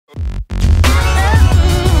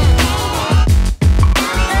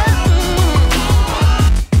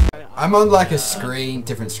I'm on like a screen,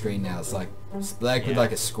 different screen now. It's like black with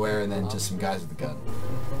like a square and then just some guys with a gun.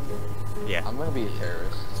 Yeah. I'm gonna be a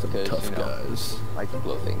terrorist because tough guys like to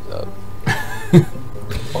blow things up.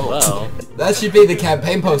 Oh well. That should be the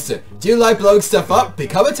campaign poster. Do you like blowing stuff up?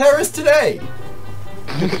 Become a terrorist today.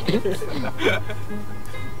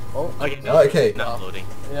 Oh, okay. No, Okay. Not loading.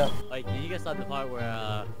 Yeah. Like, did you guys saw the part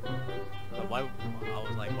where why I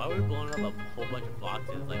was like, why were we blowing up a whole bunch of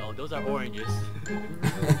boxes? Like, oh, those are oranges.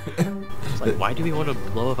 It's like, why do we want to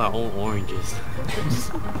blow up our own oranges?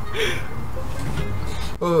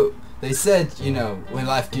 Well, they said, you know, when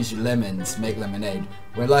life gives you lemons, make lemonade.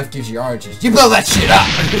 When life gives you oranges, you blow that shit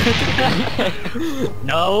up!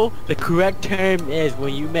 No, the correct term is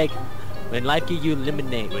when life gives you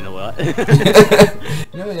lemonade. You know what?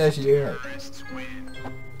 No, it actually hurt.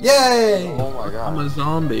 Yay! Oh my god. I'm a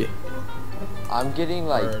zombie. I'm getting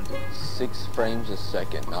like 6 frames a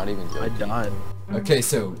second, not even joking. I died. Okay,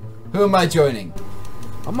 so, who am I joining?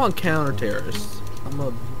 I'm on counter terrorists.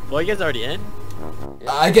 Well, you guys already in?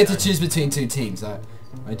 I get to choose between 2 teams.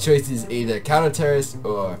 My choice is either counter-terrorists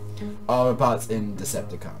or Autobots and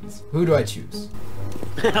Decepticons. Who do I choose?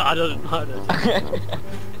 I don't know.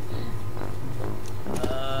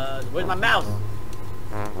 Where's my mouse?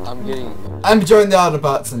 I'm joining the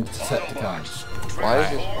Autobots and Decepticons. Why is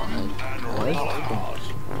this fine?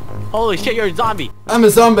 Holy shit, you're a zombie! I'm a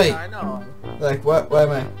zombie! I know. Like, what am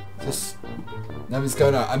I? Just... Nothing's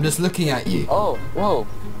going on. I'm just looking at you. Oh, whoa.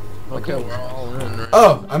 Okay, we're all in. Right?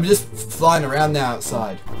 Oh, I'm just flying around the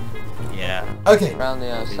outside. Yeah. Okay. Around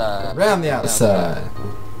the outside. Round the outside.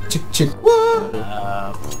 Chick chick. What?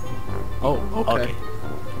 Oh, okay.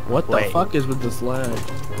 What the Wait. fuck is with this lag?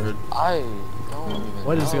 I don't even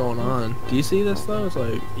What is know. going on? Do you see this though? It's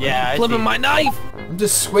like, Yeah, I flipping see. my knife! I'm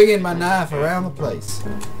just swinging my knife around the place.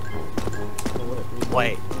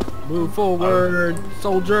 Wait. Move forward,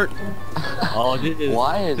 soldier! Oh, this is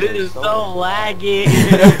Why this it is so so laggy.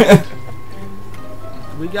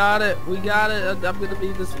 We got it, we got it. I'm gonna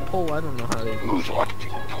be this pole. I don't know how to.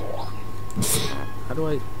 How do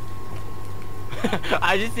I?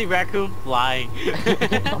 I just see raccoon flying.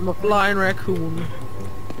 I'm a flying raccoon.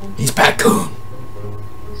 He's Raccoon.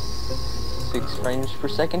 6 frames per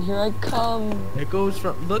second, here I come. It goes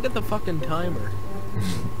from. Look at the fucking timer.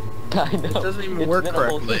 I know. It doesn't even It's work been a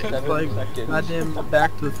whole correctly. It's 7 like seconds. goddamn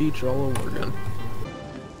Back to the Future all over again.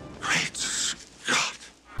 Great Scott.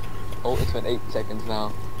 Oh, it's been 8 seconds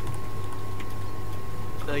now.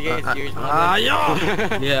 So yeah, it's yours,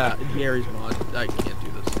 Yeah, yeah, Gary's mod. I can't do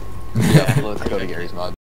this. Yeah, let's go to Gary's mod.